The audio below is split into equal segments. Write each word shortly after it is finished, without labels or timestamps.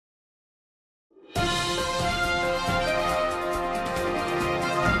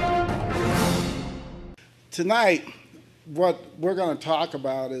Tonight, what we're going to talk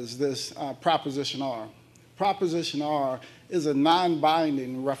about is this Proposition R. Proposition R is a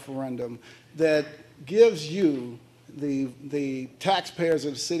non-binding referendum that gives you, the taxpayers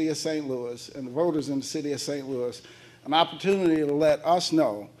of the city of St. Louis and the voters in the city of St. Louis, an opportunity to let us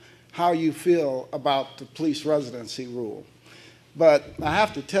know how you feel about the police residency rule. But I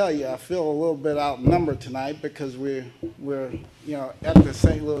have to tell you, I feel a little bit outnumbered tonight because we're at the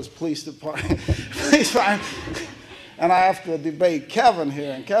St. Louis Police Department, and I have to debate Kevin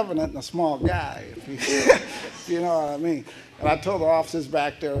here, and Kevin isn't a small guy, if you know what I mean. And I told the officers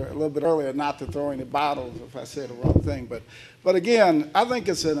back there a little bit earlier not to throw any bottles if I said the wrong thing. But again, I think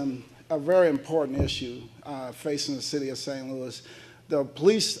it's a very important issue facing the city of St. Louis. The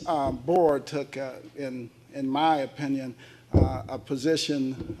police board took, in my opinion, a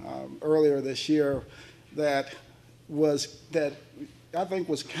position earlier this year that I think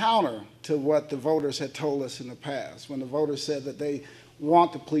was counter to what the voters had told us in the past. When the voters said that they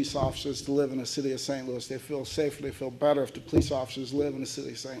want the police officers to live in the city of St. Louis, they feel safer, they feel better if the police officers live in the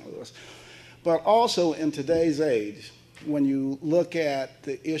city of St. Louis. But also in today's age, when you look at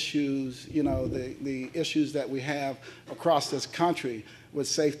the issues, the issues that we have across this country with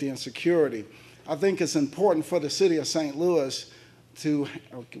safety and security, I think it's important for the city of St. Louis to,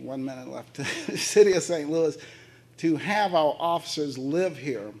 okay, 1 minute left, the city of St. Louis to have our officers live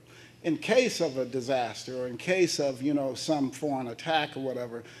here in case of a disaster or in case of, some foreign attack or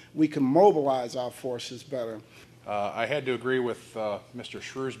whatever. We can mobilize our forces better. I had to agree with Mr.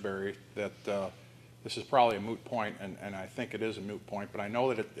 Shrewsbury that this is probably a moot point, and I think it is a moot point, but I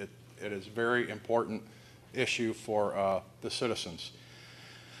know that it is a very important issue for the citizens.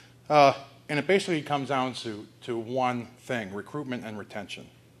 And it basically comes down to one thing: recruitment and retention.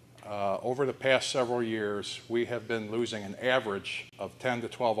 Over the past several years, we have been losing an average of 10 to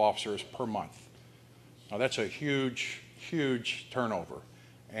 12 officers per month. Now that's a huge, huge turnover.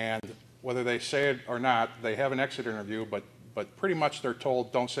 And whether they say it or not, they have an exit interview, but pretty much they're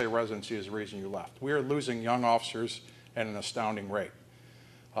told, don't say residency is the reason you left. We are losing young officers at an astounding rate.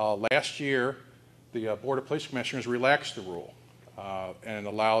 Last year, the Board of Police Commissioners relaxed the rule and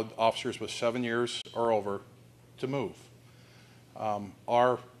allowed officers with 7 years or over to move.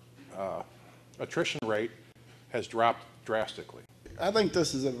 Our attrition rate has dropped drastically. I think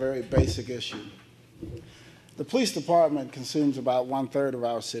this is a very basic issue. The police department consumes about 1/3 of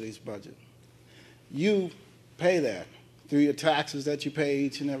our city's budget. You pay that through your taxes that you pay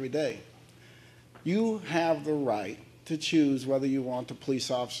each and every day. You have the right to choose whether you want the police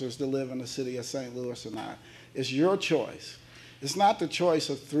officers to live in the city of St. Louis or not. It's your choice. It's not the choice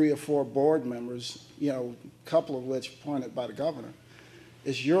of 3 or 4 board members, a couple of which appointed by the governor.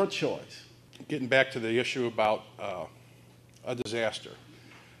 It's your choice. Getting back to the issue about a disaster.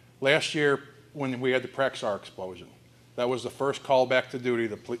 Last year, when we had the Prexar explosion, that was the first call back to duty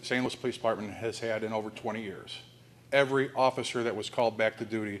the St. Louis Police Department has had in over 20 years. Every officer that was called back to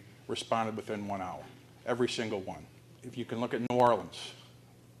duty responded within 1 hour, every single one. If you can look at New Orleans,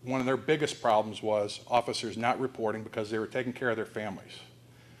 one of their biggest problems was officers not reporting because they were taking care of their families.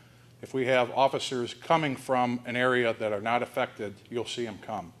 If we have officers coming from an area that are not affected, you'll see them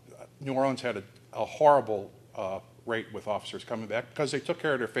come. New Orleans had a horrible rate with officers coming back because they took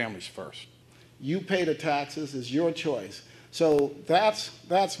care of their families first. You pay the taxes, it's your choice. So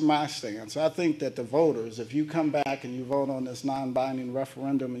that's my stance. I think that the voters, if you come back and you vote on this non-binding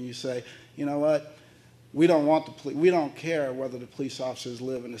referendum and you say, you know what, we don't care whether the police officers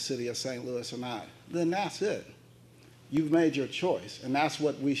live in the city of St. Louis or not, then that's it. You've made your choice, and that's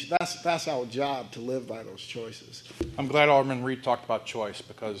our job, to live by those choices. I'm glad Alderman Reed talked about choice,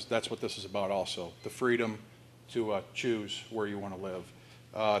 because that's what this is about also, the freedom to choose where you want to live.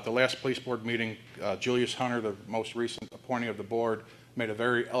 At the last police board meeting, Julius Hunter, the most recent appointee of the board, made a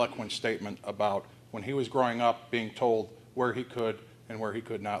very eloquent statement about when he was growing up being told where he could and where he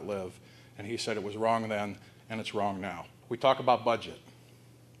could not live. And he said it was wrong then, and it's wrong now. We talk about budget.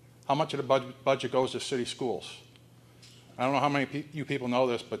 How much of the budget goes to city schools? I don't know how many you people know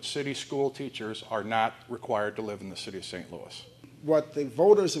this, but city school teachers are not required to live in the city of St. Louis. What the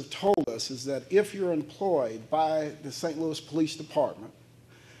voters have told us is that if you're employed by the St. Louis Police Department,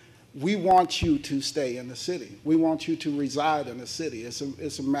 we want you to stay in the city. We want you to reside in the city.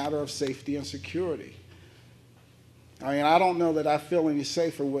 It's a matter of safety and security. I mean, I don't know that I feel any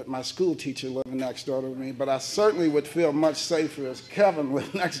safer with my school teacher living next door to me, but I certainly would feel much safer as Kevin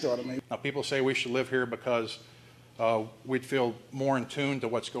lived next door to me. Now, people say we should live here because we'd feel more in tune to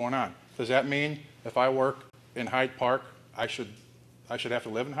what's going on. Does that mean if I work in Hyde Park, I should have to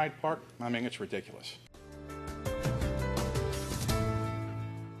live in Hyde Park? I mean, it's ridiculous.